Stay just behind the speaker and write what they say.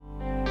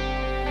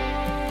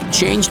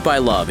Changed by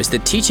Love is the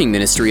teaching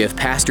ministry of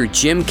Pastor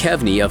Jim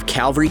Kevney of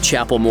Calvary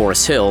Chapel,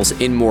 Morris Hills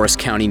in Morris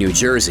County, New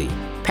Jersey.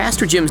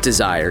 Pastor Jim's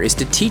desire is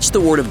to teach the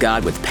Word of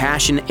God with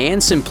passion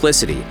and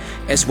simplicity,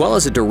 as well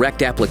as a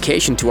direct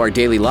application to our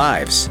daily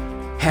lives.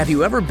 Have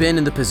you ever been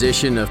in the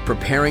position of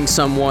preparing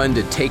someone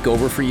to take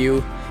over for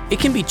you? It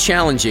can be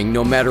challenging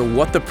no matter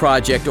what the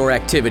project or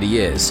activity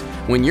is.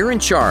 When you're in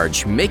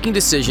charge, making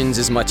decisions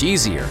is much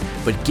easier,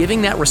 but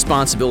giving that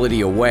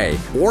responsibility away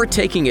or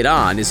taking it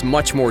on is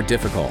much more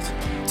difficult.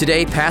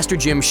 Today, Pastor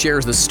Jim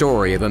shares the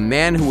story of a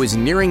man who was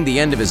nearing the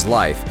end of his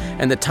life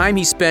and the time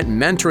he spent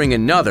mentoring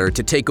another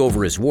to take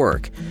over his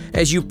work.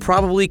 As you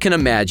probably can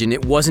imagine,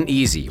 it wasn't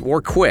easy or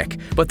quick,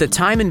 but the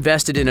time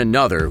invested in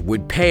another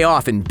would pay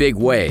off in big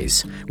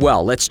ways.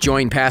 Well, let's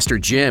join Pastor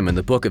Jim in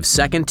the book of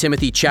 2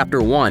 Timothy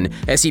chapter 1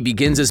 as he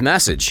begins his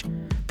message,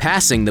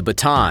 Passing the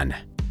Baton.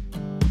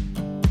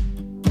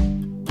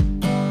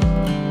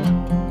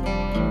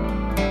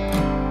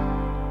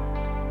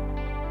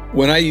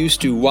 When I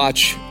used to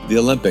watch the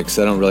Olympics,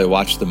 I don't really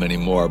watch them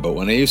anymore, but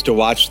when I used to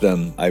watch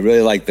them, I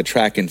really liked the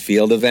track and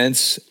field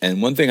events.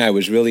 And one thing I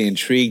was really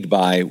intrigued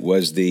by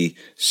was the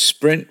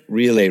sprint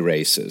relay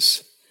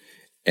races.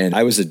 And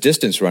I was a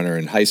distance runner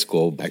in high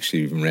school,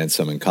 actually even ran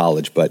some in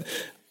college, but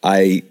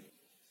I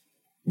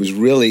was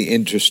really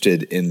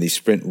interested in the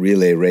sprint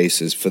relay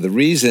races for the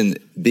reason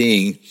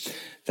being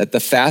that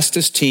the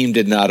fastest team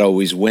did not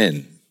always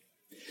win.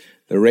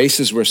 The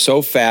races were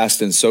so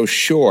fast and so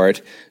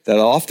short that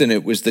often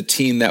it was the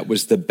team that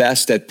was the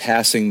best at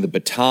passing the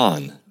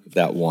baton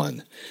that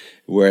won.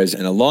 Whereas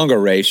in a longer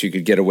race, you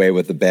could get away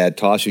with a bad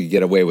toss, you could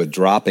get away with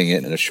dropping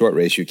it. In a short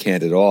race, you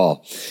can't at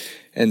all.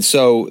 And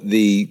so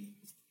the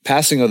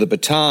passing of the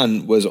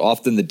baton was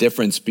often the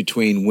difference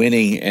between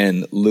winning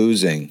and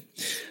losing.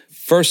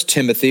 1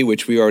 Timothy,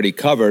 which we already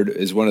covered,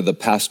 is one of the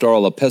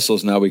pastoral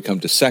epistles. Now we come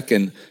to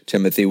 2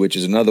 Timothy, which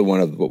is another one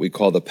of what we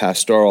call the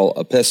pastoral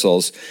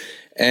epistles.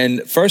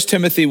 And 1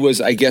 Timothy was,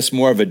 I guess,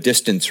 more of a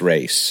distance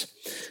race.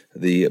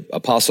 The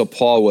Apostle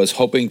Paul was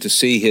hoping to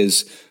see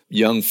his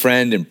young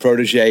friend and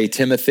protege,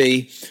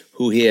 Timothy,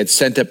 who he had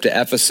sent up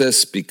to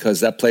Ephesus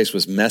because that place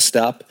was messed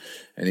up.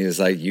 And he was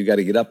like, you got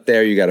to get up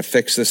there. You got to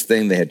fix this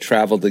thing. They had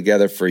traveled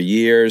together for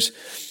years.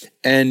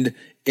 And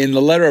in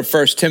the letter of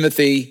 1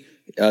 Timothy,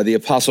 the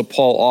Apostle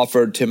Paul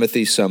offered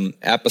Timothy some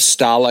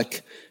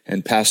apostolic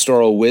and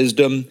pastoral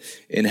wisdom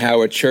in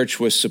how a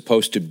church was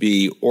supposed to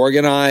be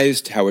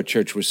organized, how a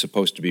church was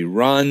supposed to be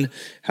run,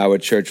 how a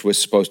church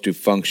was supposed to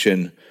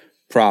function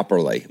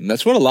properly. And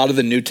that's what a lot of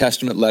the New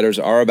Testament letters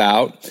are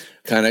about,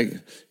 kind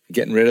of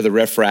getting rid of the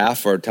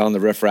riffraff or telling the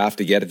riffraff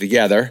to get it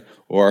together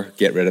or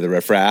get rid of the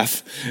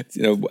riffraff,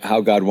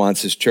 how God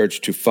wants his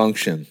church to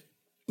function.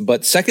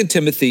 But 2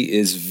 Timothy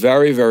is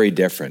very, very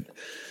different.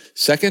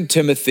 2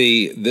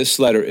 Timothy, this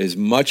letter is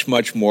much,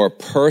 much more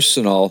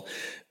personal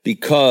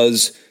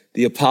because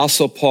the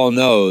Apostle Paul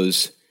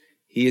knows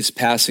he is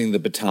passing the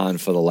baton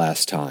for the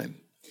last time.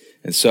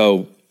 And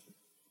so,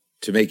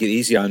 to make it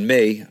easy on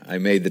me, I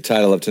made the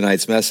title of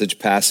tonight's message,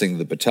 Passing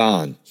the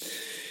Baton.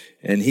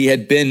 And he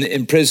had been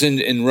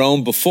imprisoned in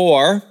Rome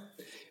before,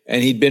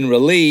 and he'd been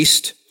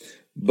released,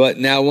 but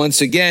now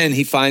once again,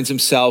 he finds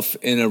himself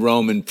in a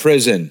Roman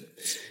prison.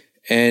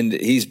 And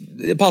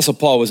the Apostle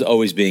Paul was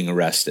always being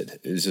arrested.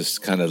 It was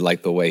just kind of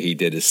like the way he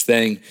did his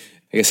thing.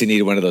 I guess he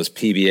needed one of those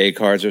PBA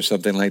cards or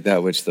something like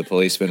that, which the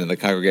policemen in the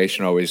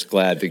congregation are always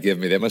glad to give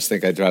me. They must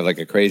think I drive like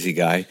a crazy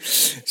guy.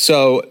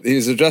 So he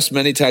was arrested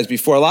many times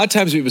before. A lot of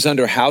times he was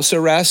under house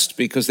arrest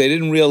because they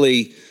didn't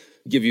really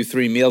give you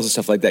 3 meals and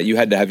stuff like that. You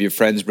had to have your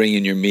friends bring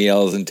in your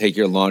meals and take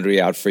your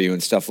laundry out for you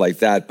and stuff like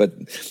that. But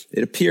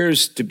it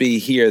appears to be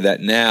here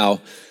that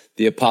now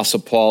the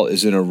Apostle Paul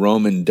is in a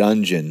Roman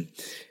dungeon.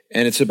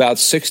 And it's about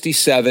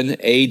 67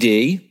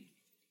 AD.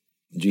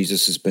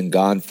 Jesus has been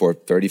gone for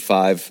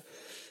 35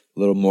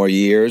 little more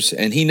years,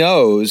 and he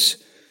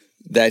knows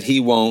that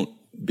he won't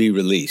be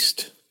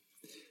released.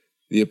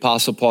 The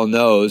Apostle Paul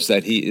knows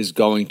that he is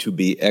going to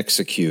be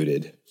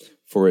executed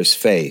for his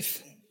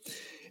faith.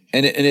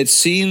 And it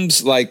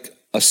seems like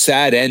a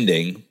sad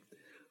ending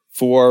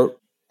for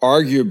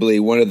arguably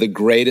one of the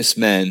greatest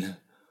men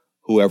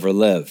who ever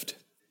lived.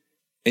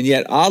 And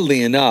yet,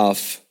 oddly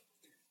enough,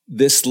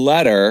 this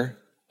letter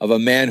of a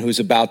man who's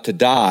about to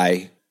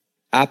die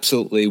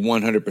absolutely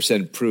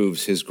 100%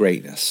 proves his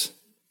greatness.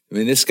 I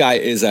mean, this guy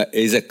is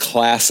a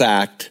class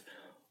act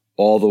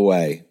all the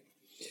way.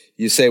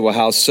 You say, well,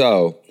 how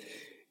so?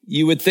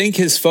 You would think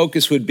his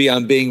focus would be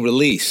on being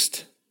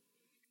released.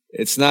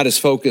 It's not his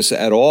focus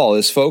at all.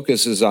 His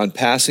focus is on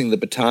passing the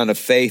baton of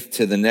faith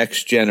to the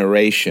next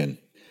generation.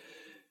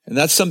 And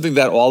that's something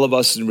that all of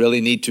us really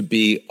need to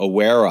be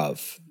aware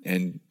of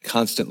and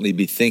constantly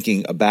be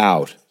thinking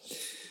about.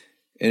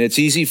 And it's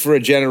easy for a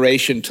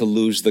generation to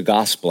lose the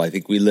gospel. I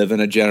think we live in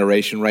a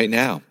generation right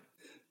now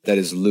that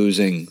is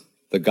losing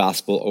the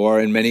gospel, or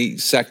in many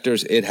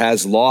sectors, it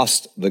has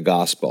lost the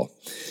gospel.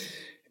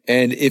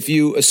 And if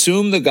you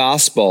assume the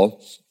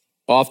gospel,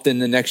 often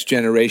the next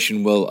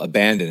generation will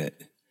abandon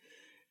it.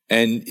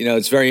 And,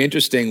 it's very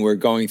interesting. We're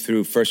going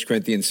through 1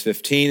 Corinthians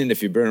 15, and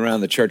if you've been around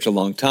the church a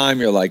long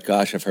time, you're like,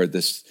 gosh, I've heard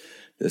this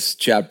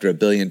chapter a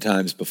billion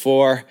times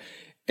before.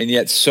 And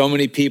yet so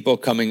many people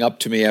coming up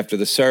to me after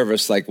the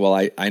service like, well,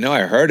 I know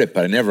I heard it,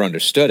 but I never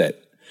understood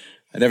it.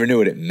 I never knew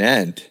what it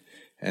meant.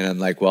 And I'm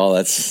like, well,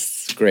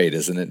 that's great,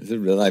 isn't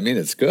it? I mean,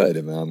 it's good.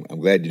 I mean, I'm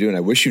glad you do, and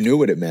I wish you knew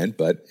what it meant,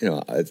 but,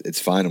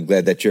 it's fine. I'm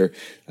glad that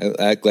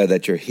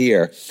you're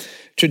here.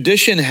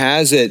 Tradition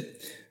has it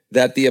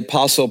that the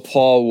Apostle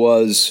Paul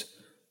was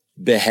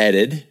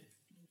beheaded,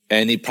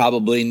 and he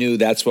probably knew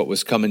that's what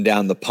was coming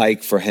down the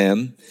pike for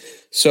him.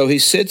 So he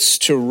sits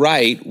to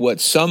write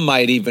what some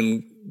might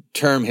even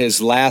term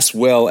his last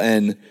will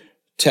and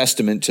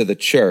testament to the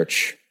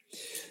church.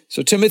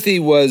 So Timothy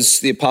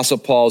was the Apostle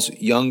Paul's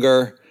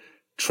younger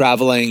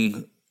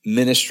traveling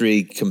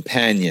ministry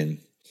companion,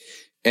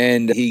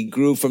 and he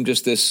grew from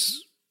just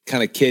this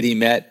kind of kid he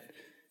met,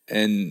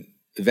 and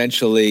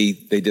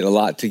eventually, they did a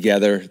lot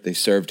together. They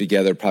served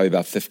together probably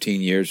about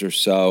 15 years or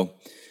so.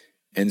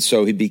 And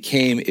so he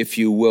became, if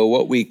you will,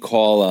 what we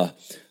call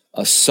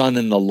a son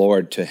in the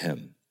Lord to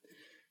him,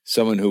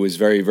 someone who was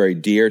very, very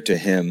dear to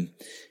him.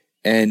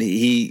 And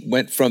he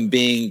went from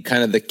being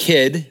kind of the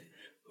kid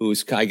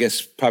who's, I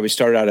guess, probably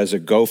started out as a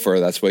gopher.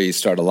 That's where you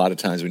start a lot of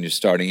times when you're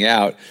starting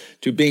out,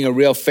 to being a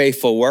real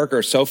faithful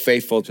worker, so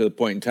faithful to the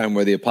point in time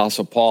where the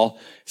Apostle Paul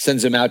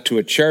sends him out to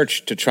a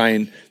church to try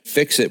and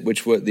fix it,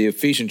 which the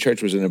Ephesian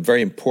church was in a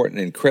very important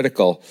and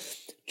critical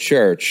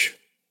church.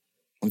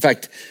 In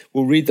fact,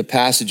 we'll read the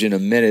passage in a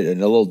minute in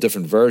a little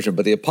different version,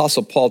 but the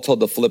Apostle Paul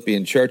told the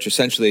Philippian church,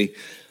 essentially,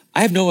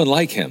 I have no one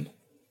like him.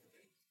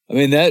 I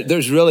mean,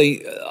 there's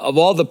really, of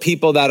all the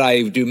people that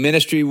I do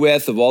ministry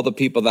with, of all the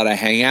people that I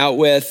hang out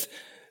with,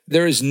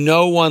 there is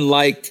no one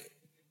like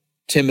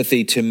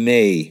Timothy to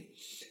me.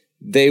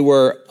 They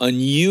were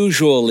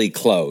unusually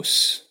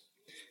close.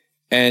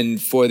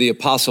 And for the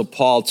Apostle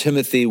Paul,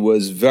 Timothy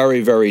was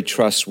very, very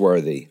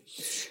trustworthy.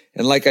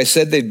 And like I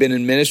said, they've been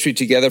in ministry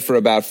together for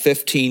about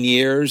 15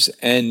 years.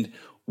 And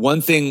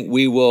one thing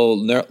we will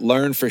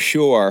learn for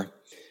sure,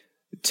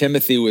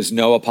 Timothy was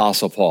no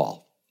Apostle Paul.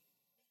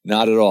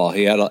 Not at all.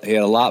 He had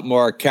a lot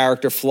more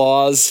character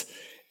flaws,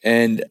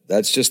 and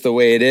that's just the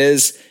way it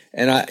is.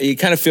 And you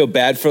kind of feel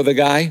bad for the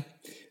guy.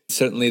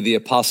 Certainly the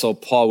Apostle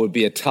Paul would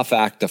be a tough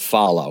act to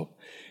follow.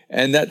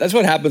 And that's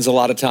what happens a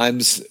lot of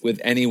times with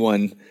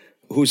anyone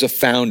who's a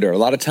founder. A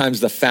lot of times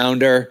the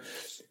founder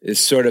is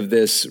sort of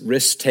this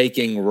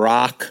risk-taking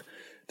rock,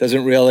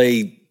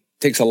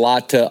 takes a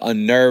lot to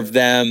unnerve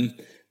them.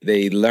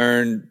 They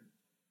learn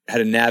how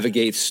to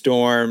navigate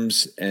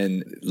storms,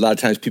 and a lot of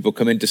times people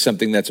come into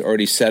something that's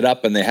already set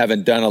up and they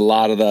haven't done a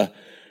lot of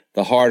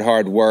the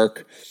hard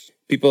work.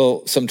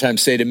 People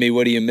sometimes say to me,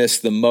 what do you miss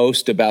the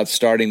most about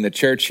starting the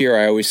church here?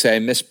 I always say, I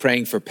miss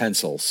praying for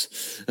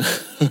pencils.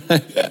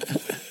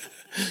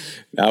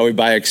 Now we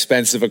buy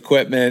expensive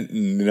equipment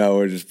and,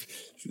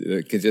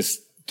 we can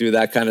just do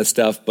that kind of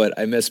stuff, but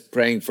I miss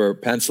praying for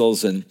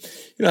pencils. And,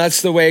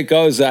 that's the way it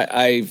goes.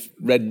 I've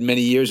read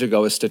many years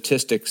ago a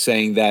statistic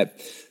saying that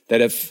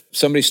if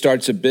somebody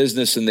starts a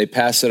business and they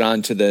pass it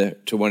on to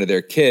one of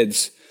their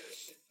kids,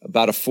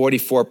 about a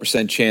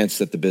 44% chance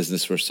that the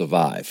business will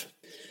survive.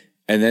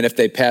 And then if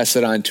they pass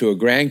it on to a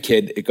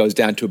grandkid, it goes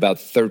down to about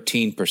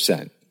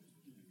 13%.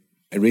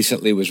 I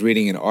recently was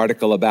reading an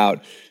article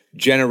about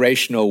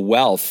generational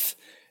wealth,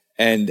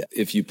 and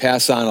if you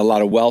pass on a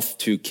lot of wealth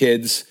to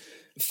kids,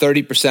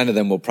 30% of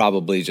them will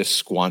probably just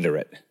squander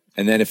it.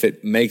 And then if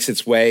it makes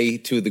its way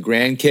to the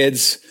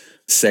grandkids,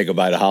 say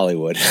goodbye to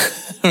Hollywood.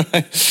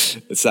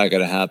 It's not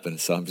going to happen.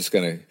 So I'm just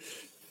going to,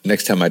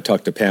 next time I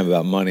talk to Pam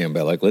about money, I'm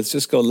like, let's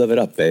just go live it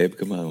up, babe.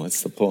 Come on,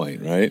 what's the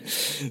point, right?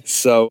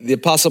 So the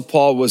Apostle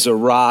Paul was a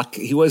rock.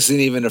 He wasn't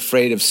even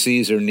afraid of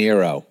Caesar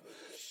Nero.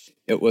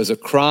 It was a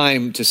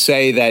crime to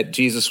say that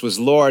Jesus was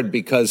Lord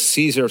because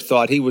Caesar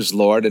thought he was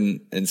Lord,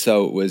 and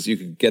so it was, you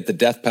could get the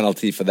death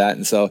penalty for that.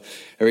 And so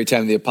every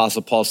time the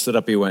Apostle Paul stood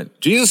up, he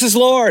went, Jesus is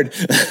Lord.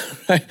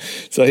 Right?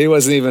 So he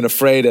wasn't even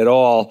afraid at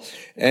all.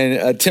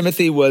 And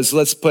Timothy was,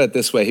 let's put it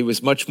this way, he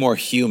was much more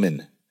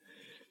human.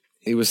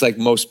 He was like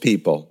most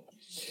people.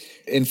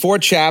 In 4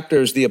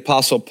 chapters, the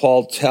Apostle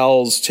Paul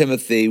tells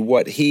Timothy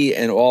what he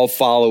and all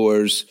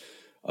followers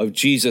of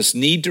Jesus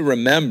need to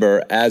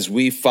remember as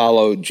we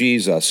follow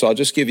Jesus. So I'll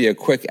just give you a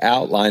quick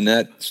outline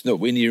that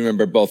we need to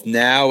remember both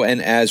now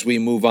and as we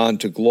move on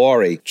to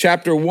glory.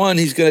 Chapter 1,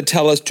 he's going to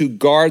tell us to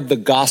guard the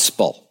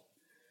gospel,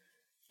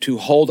 to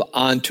hold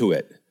on to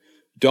it.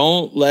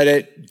 Don't let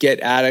it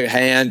get out of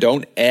hand.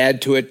 Don't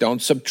add to it.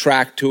 Don't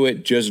subtract to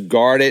it. Just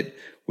guard it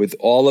with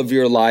all of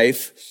your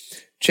life.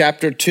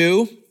 Chapter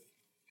 2,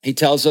 he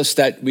tells us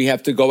that we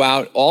have to go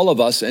out, all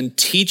of us, and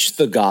teach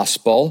the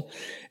gospel.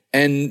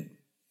 And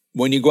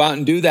when you go out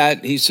and do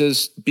that, he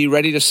says, be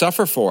ready to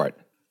suffer for it.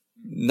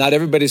 Not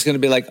everybody's going to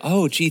be like,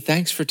 oh, gee,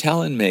 thanks for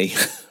telling me.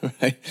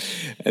 Right?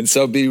 And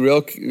so be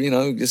real,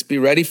 just be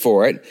ready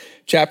for it.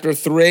 Chapter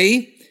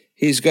 3,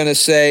 he's going to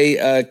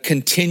say,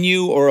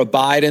 continue or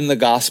abide in the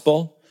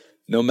gospel.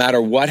 No matter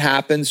what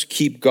happens,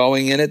 keep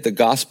going in it. The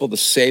gospel, the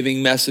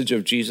saving message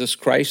of Jesus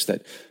Christ,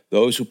 that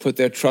Those who put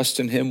their trust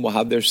in him will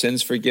have their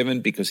sins forgiven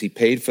because he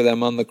paid for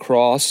them on the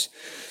cross.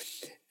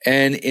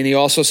 And he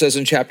also says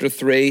in chapter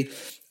 3,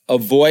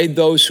 avoid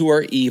those who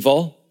are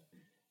evil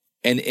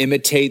and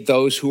imitate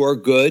those who are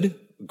good.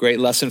 Great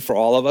lesson for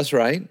all of us,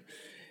 right?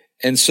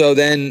 And so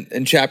then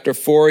in chapter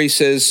 4, he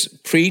says,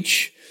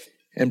 preach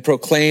and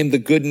proclaim the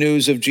good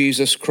news of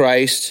Jesus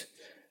Christ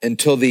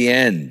until the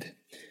end.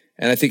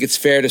 And I think it's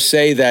fair to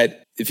say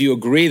that if you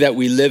agree that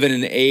we live in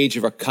an age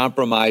of a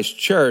compromised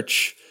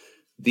church,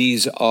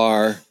 these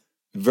are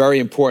very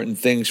important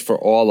things for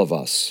all of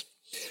us.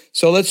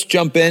 So let's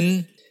jump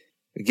in.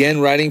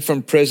 Again, writing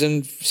from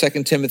prison,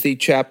 2 Timothy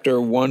chapter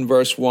 1,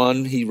 verse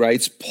 1, he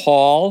writes,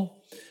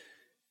 Paul,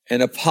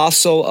 an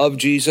apostle of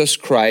Jesus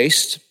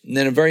Christ, and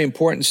then a very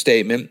important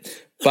statement,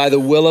 by the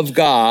will of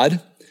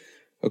God,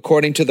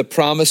 according to the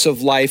promise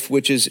of life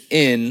which is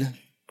in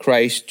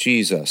Christ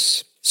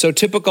Jesus. So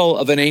typical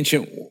of an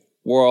ancient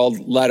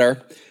world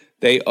letter,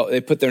 they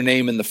put their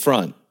name in the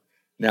front.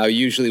 Now,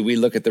 usually we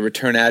look at the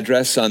return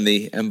address on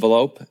the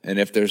envelope, and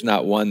if there's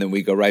not one, then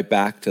we go right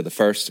back to the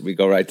first. We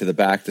go right to the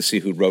back to see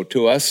who wrote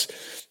to us.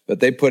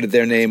 But they put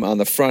their name on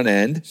the front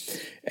end,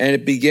 and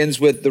it begins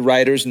with the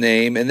writer's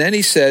name, and then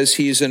he says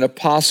he's an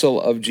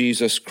apostle of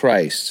Jesus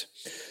Christ.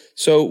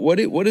 So what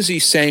is he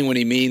saying when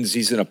he means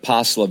he's an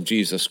apostle of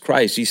Jesus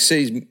Christ?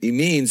 He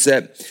means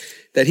that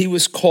he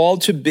was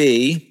called to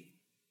be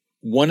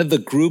one of the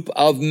group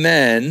of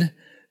men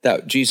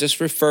that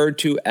Jesus referred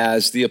to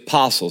as the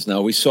apostles.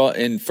 Now, we saw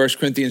in 1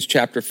 Corinthians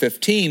chapter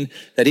 15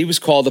 that he was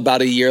called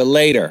about a year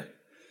later.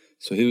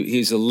 So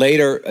he's a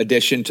later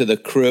addition to the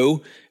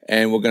crew,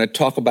 and we're going to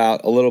talk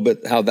about a little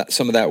bit how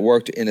some of that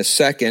worked in a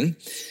second.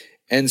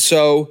 And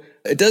so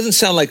it doesn't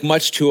sound like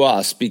much to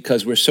us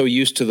because we're so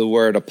used to the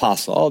word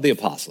apostle. Oh, the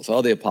apostles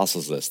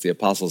this, the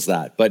apostles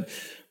that. But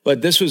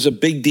this was a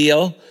big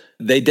deal.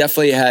 They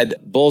definitely had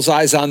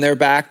bullseyes on their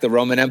back. The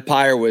Roman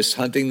Empire was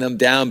hunting them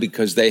down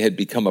because they had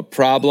become a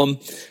problem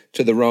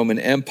to the Roman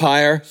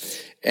Empire.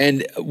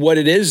 And what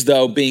it is,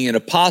 though, being an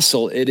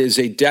apostle, it is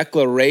a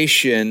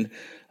declaration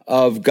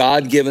of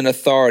God-given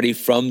authority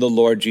from the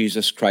Lord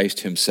Jesus Christ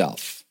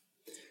himself.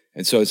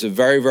 And so it's a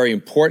very, very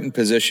important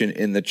position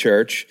in the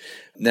church.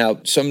 Now,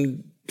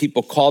 some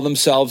people call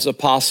themselves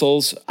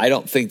apostles. I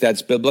don't think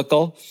that's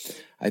biblical.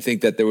 I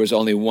think that there was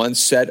only one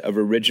set of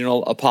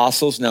original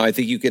apostles. Now, I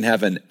think you can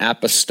have an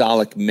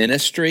apostolic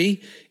ministry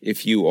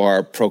if you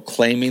are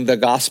proclaiming the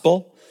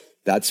gospel.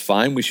 That's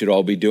fine. We should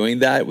all be doing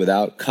that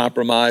without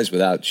compromise,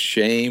 without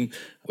shame,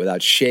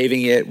 without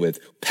shaving it, with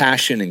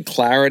passion and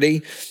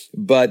clarity.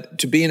 But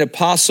to be an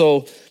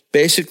apostle,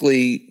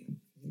 basically,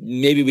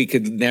 maybe we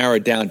could narrow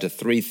it down to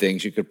three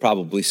things. You could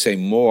probably say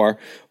more.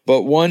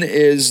 But one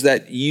is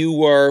that you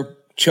were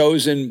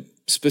chosen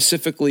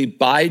specifically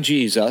by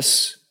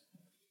Jesus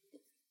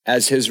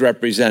as his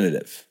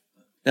representative.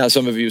 Now,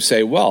 some of you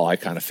say, well, I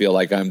kind of feel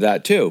like I'm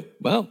that too.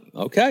 Well,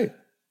 okay.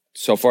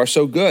 So far,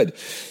 so good.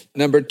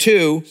 Number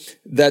two,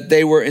 that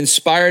they were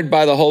inspired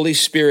by the Holy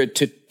Spirit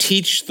to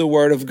teach the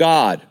Word of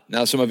God.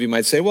 Now, some of you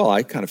might say, well,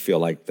 I kind of feel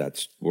like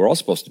we're all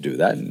supposed to do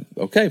that. And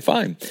okay,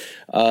 fine.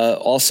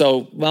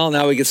 Also, well,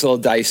 now it gets a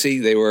little dicey.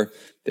 They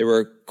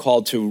were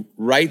called to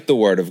write the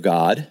Word of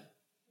God.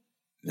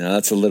 Now,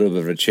 that's a little bit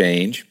of a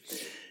change.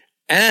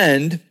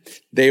 And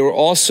they were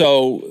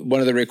also, one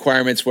of the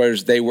requirements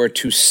was they were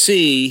to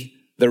see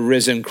the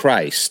risen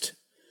Christ.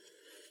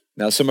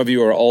 Now, some of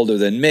you are older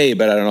than me,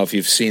 but I don't know if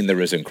you've seen the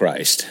risen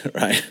Christ,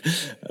 right?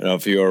 I don't know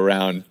if you were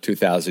around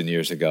 2,000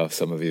 years ago.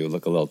 Some of you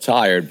look a little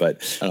tired,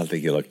 but I don't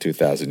think you look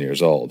 2,000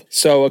 years old.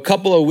 So a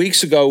couple of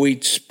weeks ago, we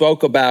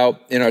spoke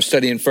about, in our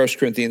study in 1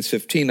 Corinthians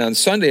 15 on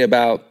Sunday,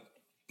 about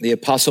the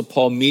Apostle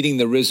Paul meeting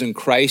the risen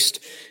Christ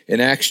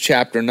in Acts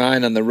chapter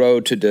 9 on the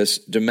road to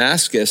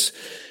Damascus.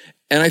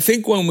 And I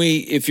think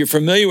if you're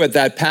familiar with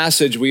that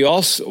passage, we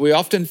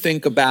often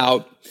think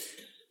about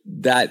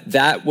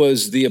that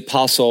was the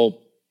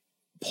Apostle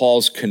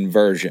Paul's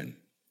conversion.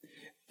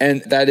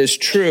 And that is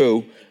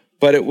true,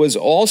 but it was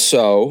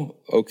also,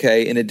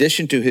 in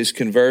addition to his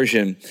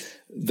conversion,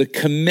 the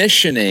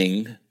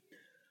commissioning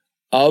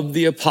of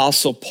the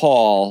Apostle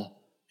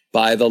Paul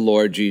by the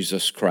Lord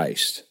Jesus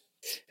Christ.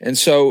 And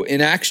so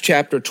in Acts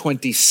chapter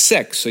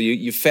 26, so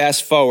you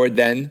fast forward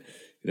then,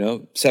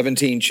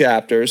 17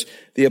 chapters,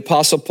 the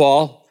Apostle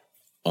Paul,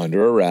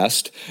 under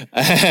arrest,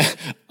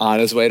 on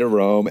his way to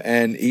Rome,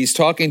 and he's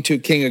talking to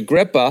King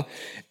Agrippa,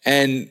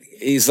 and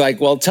he's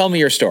like, well, tell me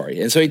your story.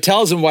 And so he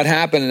tells him what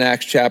happened in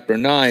Acts chapter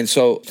 9.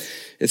 So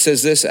it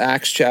says this,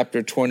 Acts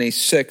chapter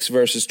 26,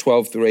 verses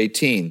 12 through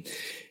 18.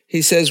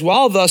 He says,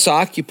 while thus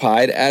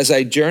occupied, as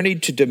I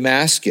journeyed to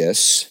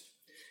Damascus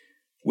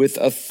with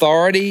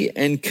authority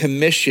and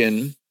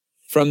commission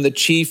from the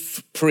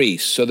chief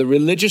priests. So the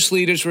religious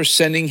leaders were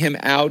sending him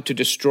out to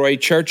destroy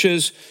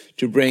churches,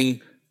 to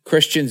bring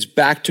Christians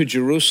back to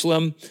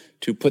Jerusalem,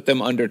 to put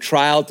them under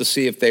trial to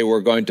see if they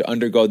were going to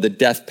undergo the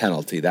death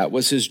penalty. That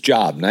was his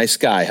job. Nice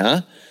guy,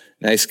 huh?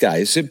 Nice guy.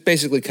 He's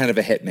basically kind of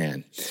a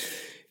hitman.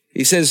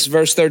 He says,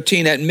 verse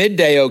 13, at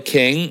midday, O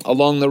king,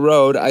 along the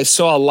road, I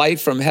saw a light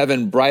from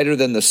heaven brighter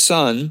than the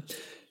sun,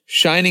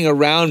 shining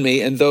around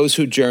me and those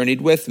who journeyed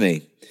with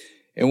me.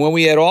 And when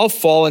we had all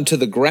fallen to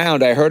the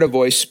ground, I heard a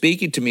voice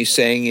speaking to me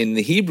saying in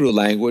the Hebrew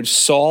language,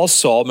 Saul,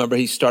 Saul, remember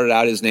he started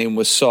out, his name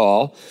was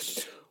Saul,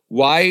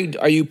 why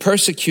are you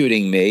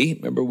persecuting me?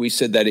 Remember we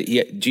said that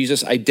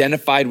Jesus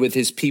identified with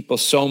his people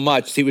so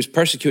much. He was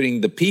persecuting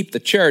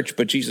the church,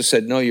 but Jesus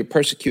said, no, you're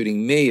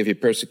persecuting me if you're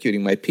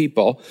persecuting my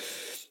people.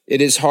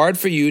 It is hard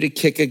for you to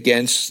kick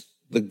against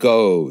the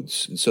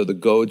goads. And so the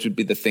goads would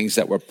be the things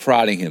that were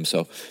prodding him.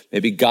 So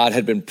maybe God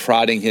had been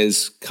prodding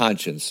his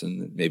conscience,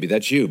 and maybe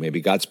that's you. Maybe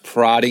God's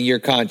prodding your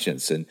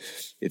conscience, and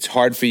it's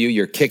hard for you.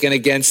 You're kicking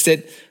against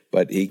it,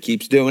 but he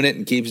keeps doing it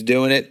and keeps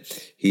doing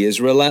it. He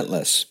is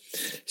relentless.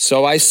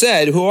 So I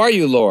said, who are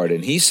you, Lord?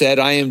 And he said,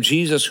 I am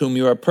Jesus whom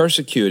you are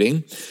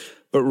persecuting,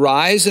 but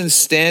rise and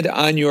stand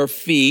on your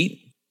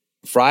feet,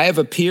 for I have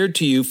appeared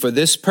to you for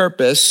this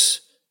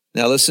purpose.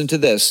 Now listen to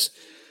this,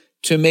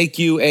 to make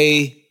you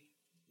a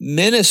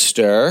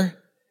minister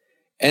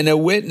and a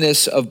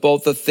witness of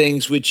both the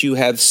things which you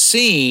have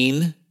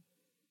seen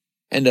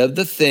and of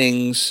the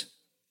things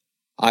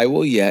I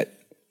will yet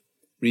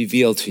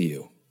reveal to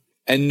you.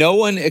 And no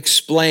one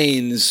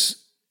explains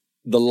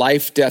the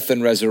life, death,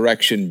 and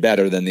resurrection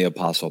better than the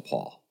Apostle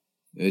Paul.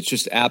 It's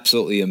just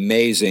absolutely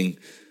amazing,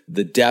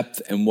 the depth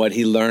and what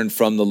he learned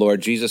from the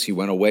Lord Jesus. He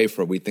went away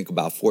for, we think,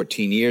 about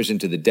 14 years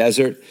into the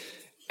desert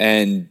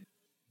and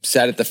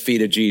sat at the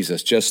feet of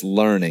Jesus, just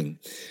learning.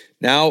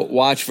 Now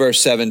watch verse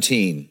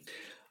 17.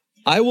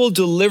 I will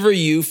deliver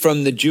you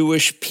from the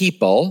Jewish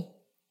people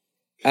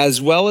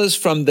as well as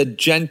from the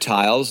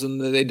Gentiles.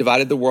 And they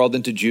divided the world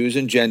into Jews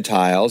and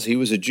Gentiles. He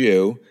was a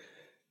Jew.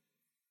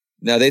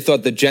 Now they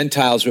thought the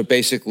Gentiles were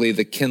basically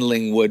the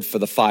kindling wood for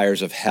the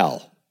fires of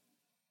hell.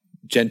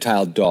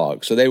 Gentile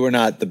dogs. So they were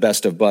not the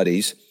best of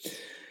buddies.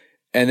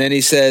 And then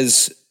he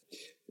says,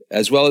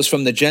 as well as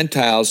from the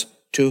Gentiles,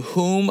 to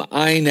whom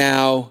I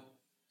now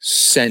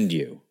send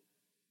you.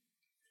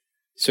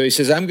 So he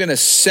says, I'm going to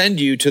send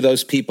you to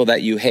those people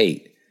that you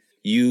hate.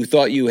 You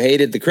thought you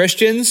hated the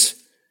Christians.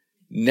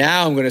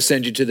 Now I'm going to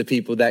send you to the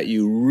people that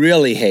you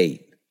really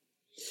hate.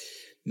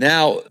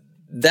 Now,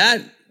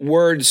 that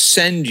word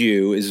send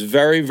you is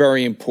very,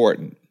 very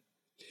important.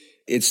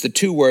 It's the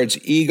two words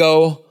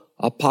ego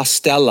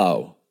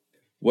apostello.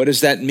 What does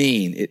that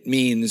mean? It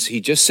means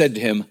he just said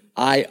to him,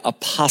 I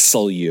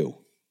apostle you.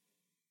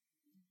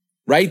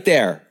 Right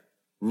there,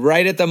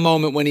 right at the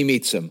moment when he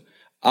meets him.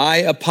 I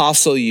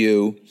apostle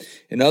you.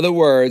 In other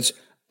words,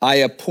 I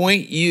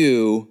appoint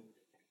you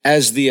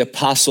as the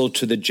apostle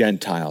to the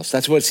Gentiles.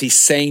 That's what he's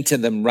saying to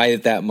them right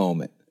at that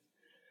moment.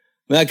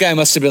 And that guy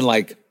must have been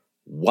like,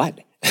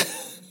 what?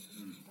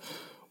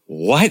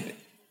 What?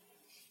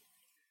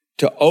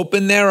 To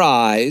open their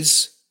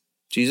eyes,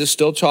 Jesus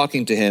still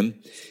talking to him,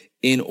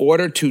 in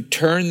order to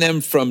turn them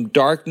from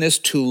darkness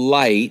to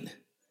light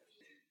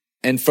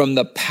and from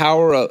the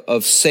power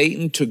of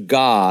Satan to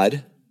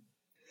God,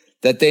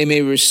 that they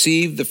may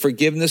receive the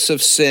forgiveness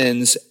of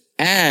sins,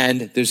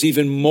 and there's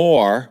even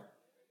more,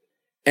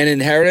 an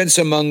inheritance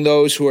among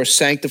those who are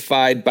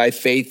sanctified by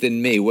faith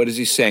in me. What is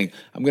he saying?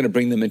 I'm going to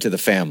bring them into the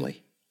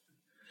family.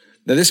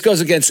 Now, this goes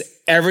against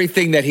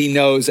everything that he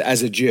knows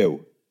as a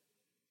Jew.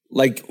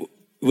 Like,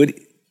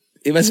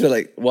 he must have been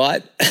like,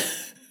 what?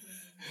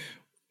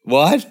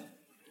 What?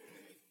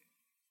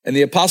 And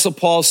the Apostle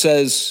Paul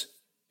says,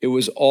 it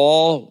was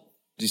all,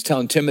 he's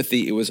telling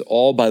Timothy, it was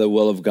all by the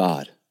will of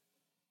God.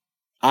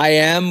 I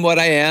am what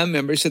I am.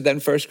 Remember he said that in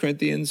 1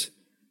 Corinthians?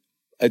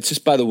 It's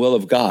just by the will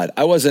of God.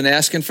 I wasn't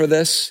asking for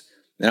this.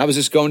 And I was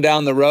just going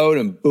down the road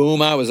and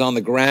boom, I was on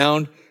the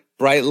ground,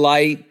 bright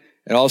light.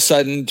 And all of a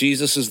sudden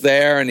Jesus is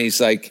there and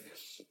he's like,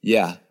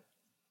 yeah,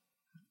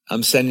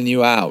 I'm sending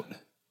you out.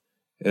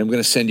 And I'm going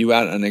to send you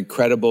out on an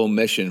incredible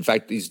mission. In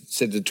fact, he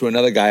said to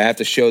another guy, I have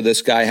to show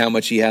this guy how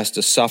much he has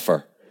to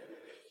suffer.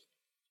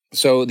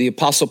 So the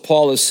Apostle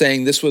Paul is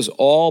saying this was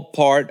all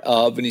part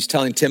of, and he's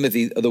telling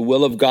Timothy, the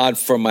will of God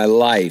for my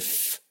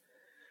life.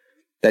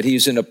 That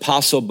he's an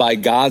apostle by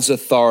God's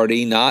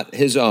authority, not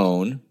his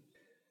own.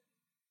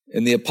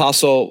 And the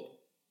apostle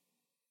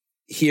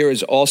here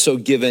is also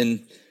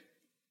given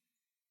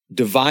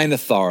divine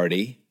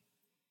authority.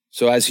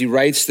 So as he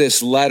writes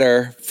this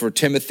letter for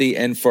Timothy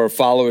and for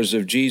followers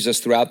of Jesus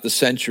throughout the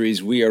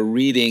centuries, we are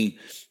reading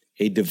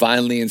a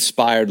divinely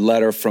inspired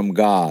letter from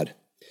God.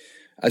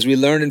 As we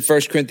learned in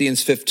 1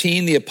 Corinthians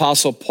 15, the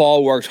Apostle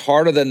Paul worked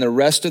harder than the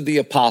rest of the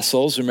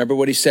apostles. Remember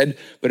what he said?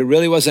 But it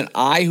really wasn't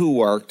I who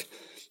worked.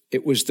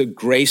 It was the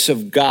grace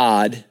of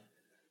God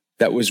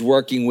that was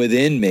working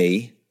within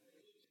me.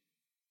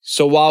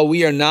 So while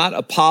we are not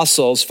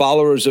apostles,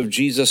 followers of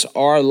Jesus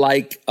are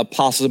like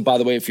apostles. And by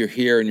the way, if you're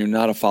here and you're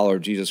not a follower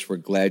of Jesus, we're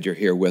glad you're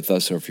here with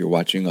us, or if you're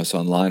watching us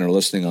online or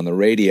listening on the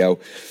radio.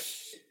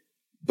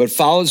 But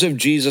followers of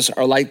Jesus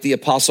are like the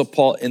Apostle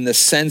Paul in the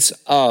sense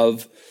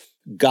of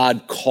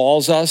God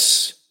calls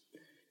us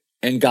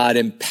and God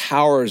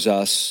empowers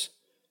us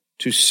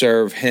to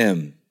serve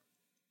him.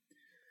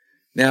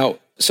 Now,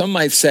 some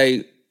might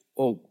say,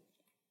 well,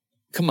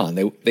 come on,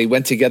 they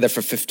went together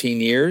for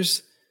 15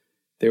 years.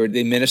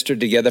 They ministered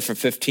together for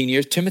 15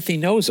 years. Timothy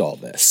knows all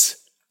this.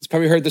 He's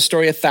probably heard the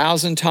story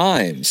 1,000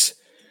 times.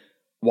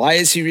 Why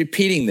is he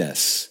repeating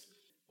this?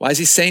 Why is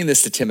he saying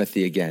this to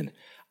Timothy again?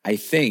 I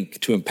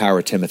think to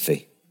empower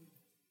Timothy.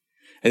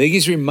 I think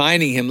he's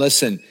reminding him,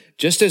 listen,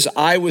 just as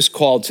I was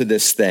called to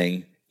this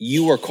thing,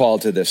 you were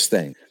called to this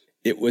thing.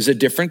 It was a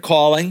different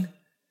calling.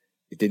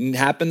 It didn't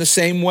happen the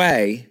same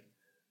way,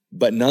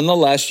 but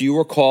nonetheless, you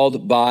were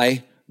called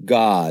by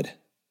God.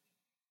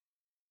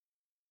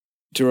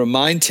 To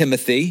remind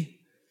Timothy,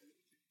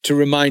 to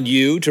remind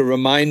you, to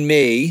remind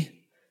me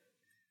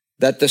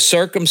that the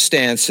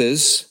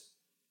circumstances,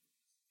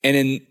 and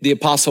in the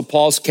Apostle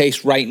Paul's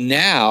case right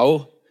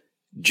now,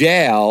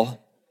 jail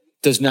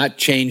does not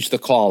change the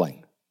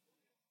calling.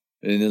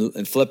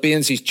 In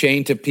Philippians, he's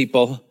chained to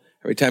people.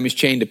 Every time he's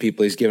chained to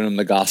people, he's giving them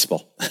the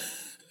gospel.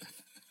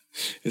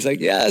 He's like,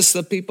 yes,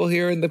 the people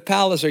here in the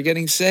palace are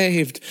getting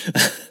saved.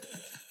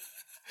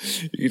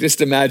 You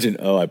just imagine,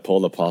 oh, I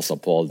pulled Apostle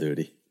Paul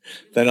duty.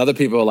 Then other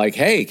people are like,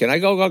 hey, can I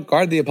go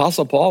guard the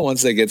Apostle Paul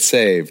once they get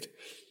saved?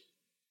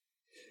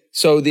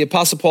 So the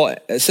Apostle Paul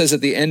says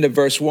at the end of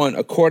verse 1,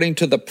 according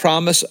to the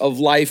promise of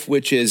life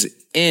which is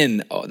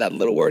in, oh, that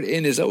little word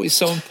in is always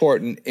so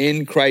important,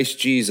 in Christ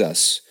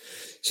Jesus.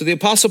 So the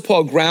Apostle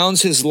Paul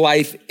grounds his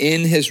life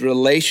in his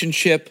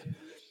relationship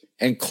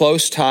and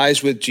close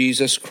ties with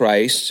Jesus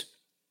Christ.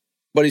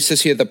 But he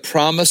says here, the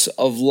promise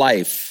of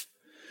life.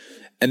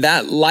 And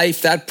that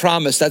life, that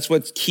promise, that's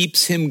what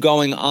keeps him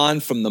going on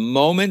from the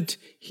moment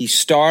he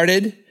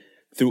started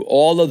through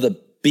all of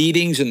the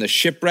beatings and the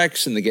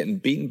shipwrecks and the getting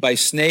beaten by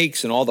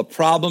snakes and all the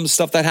problems,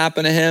 stuff that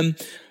happened to him,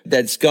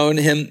 that's going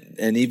to him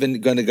and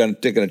even they're going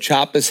to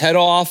chop his head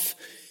off.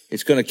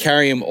 It's going to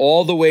carry him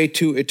all the way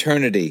to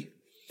eternity.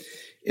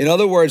 In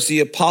other words, the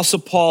Apostle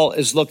Paul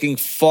is looking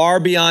far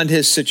beyond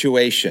his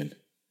situation.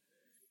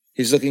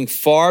 He's looking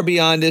far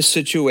beyond his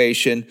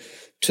situation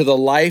to the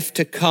life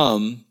to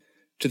come,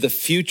 to the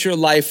future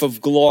life of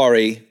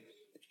glory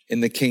in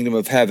the kingdom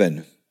of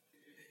heaven.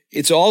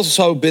 It's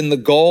also been the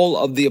goal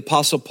of the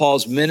Apostle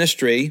Paul's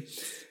ministry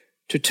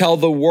to tell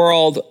the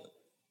world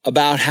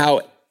about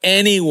how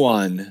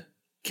anyone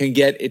can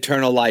get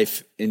eternal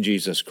life in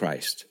Jesus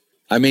Christ.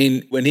 I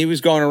mean, when he was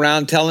going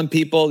around telling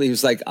people, he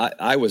was like,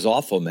 I was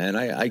awful, man.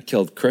 I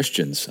killed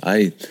Christians.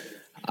 I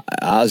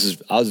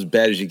was as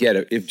bad as you get.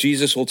 If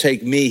Jesus will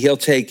take me, he'll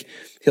take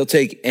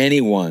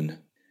anyone.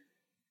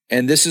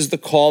 And this is the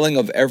calling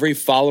of every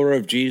follower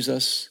of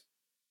Jesus.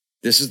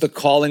 This is the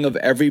calling of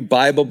every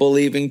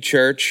Bible-believing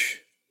church.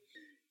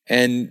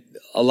 And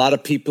a lot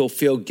of people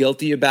feel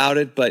guilty about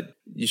it, but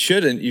you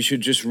shouldn't. You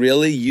should just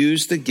really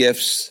use the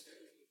gifts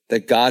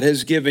that God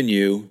has given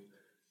you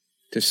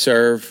to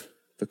serve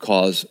the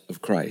cause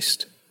of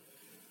Christ.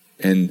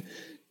 And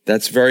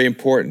that's very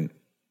important.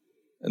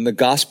 And the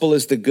gospel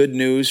is the good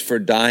news for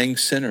dying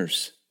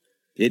sinners.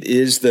 It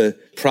is the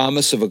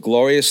promise of a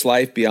glorious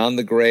life beyond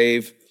the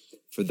grave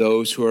for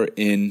those who are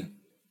in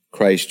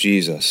Christ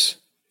Jesus.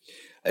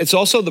 It's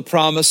also the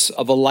promise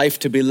of a life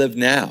to be lived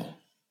now,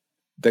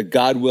 that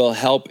God will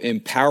help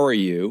empower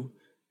you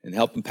and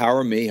help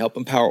empower me, help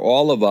empower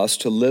all of us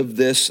to live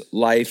this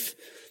life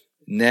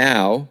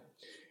now.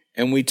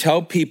 And we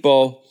tell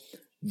people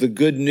the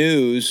good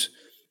news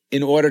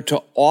in order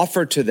to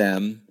offer to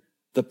them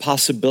the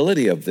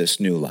possibility of this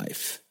new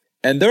life.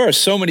 And there are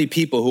so many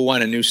people who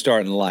want a new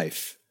start in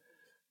life.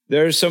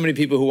 There are so many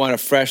people who want a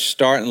fresh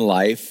start in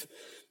life.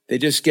 They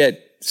just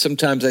get,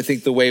 sometimes I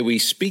think the way we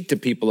speak to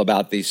people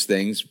about these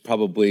things,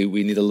 probably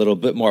we need a little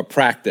bit more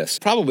practice.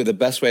 Probably the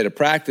best way to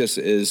practice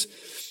is,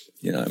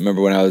 I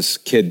remember when I was a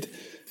kid,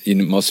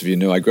 most of you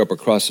knew I grew up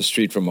across the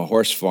street from a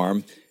horse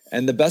farm.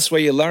 And the best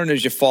way you learn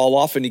is you fall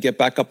off and you get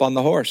back up on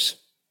the horse.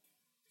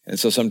 And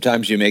so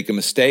sometimes you make a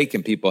mistake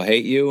and people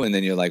hate you, and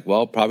then you're like,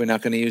 well, probably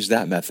not going to use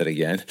that method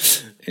again.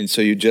 And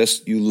so you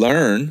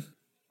learn.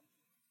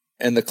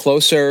 And the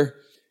closer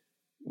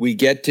we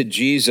get to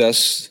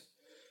Jesus,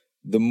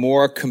 the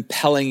more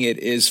compelling it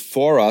is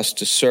for us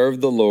to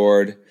serve the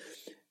Lord.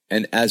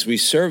 And as we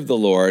serve the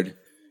Lord,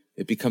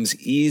 it becomes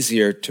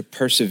easier to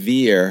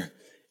persevere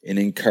in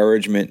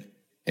encouragement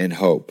and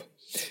hope.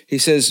 He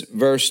says,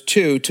 verse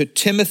 2, to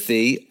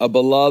Timothy, a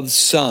beloved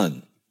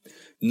son.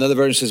 Another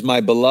version says,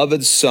 my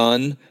beloved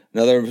son.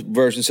 Another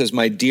version says,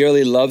 my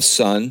dearly loved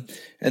son.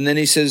 And then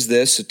he says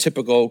this, a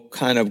typical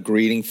kind of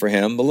greeting for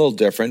him, a little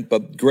different,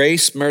 but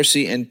grace,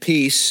 mercy, and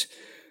peace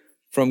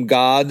from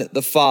God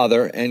the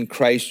Father and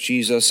Christ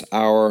Jesus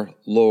our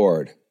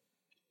Lord.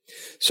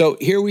 So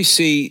here we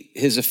see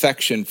his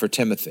affection for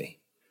Timothy.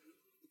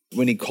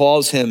 When he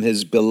calls him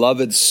his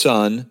beloved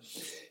son,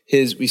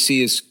 we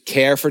see his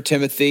care for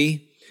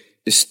Timothy,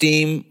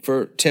 esteem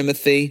for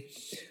Timothy,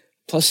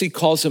 plus he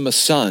calls him a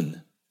son.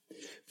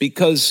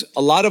 Because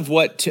a lot of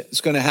what is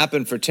going to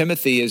happen for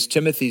Timothy is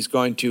Timothy's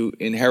going to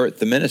inherit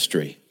the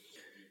ministry.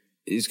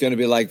 He's going to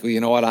be like, well,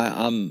 you know what,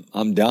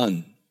 I'm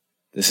done.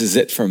 This is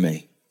it for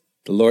me.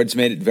 The Lord's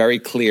made it very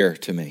clear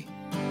to me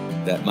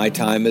that my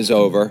time is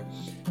over.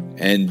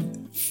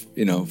 And,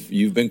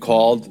 you've been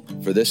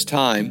called for this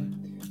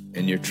time,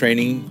 and your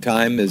training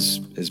time has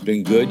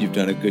been good. You've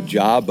done a good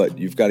job, but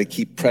you've got to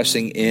keep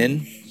pressing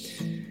in.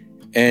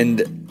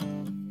 And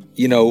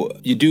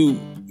you do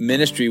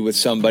ministry with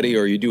somebody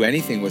or you do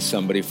anything with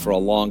somebody for a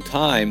long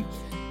time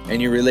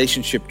and your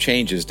relationship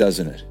changes,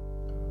 doesn't it?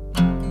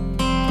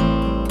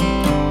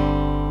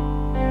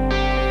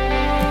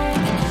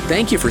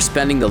 Thank you for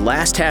spending the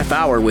last half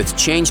hour with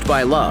Changed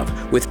by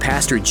Love with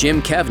Pastor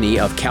Jim Kevney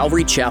of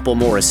Calvary Chapel,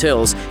 Morris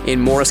Hills in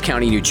Morris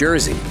County, New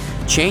Jersey.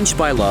 Changed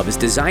by Love is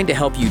designed to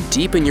help you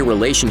deepen your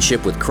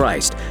relationship with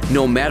Christ,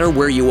 no matter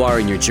where you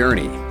are in your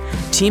journey.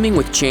 Teaming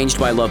with Changed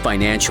by Love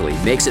financially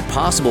makes it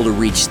possible to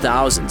reach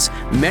thousands,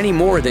 many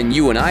more than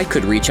you and I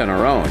could reach on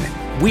our own.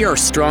 We are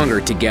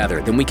stronger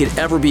together than we could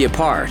ever be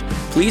apart.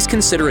 Please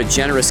consider a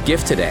generous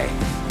gift today.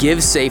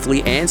 Give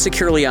safely and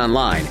securely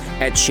online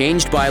at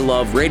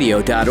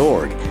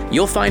changedbyloveradio.org.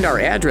 You'll find our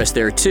address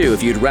there too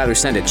if you'd rather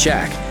send a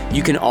check.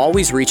 You can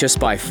always reach us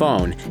by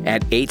phone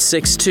at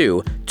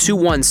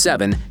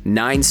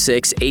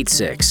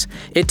 862-217-9686.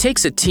 It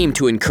takes a team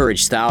to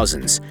encourage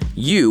thousands.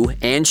 You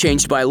and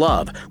Changed by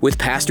Love with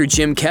Pastor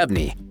Jim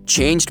Kevney.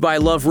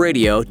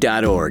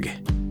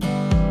 changedbyloveradio.org.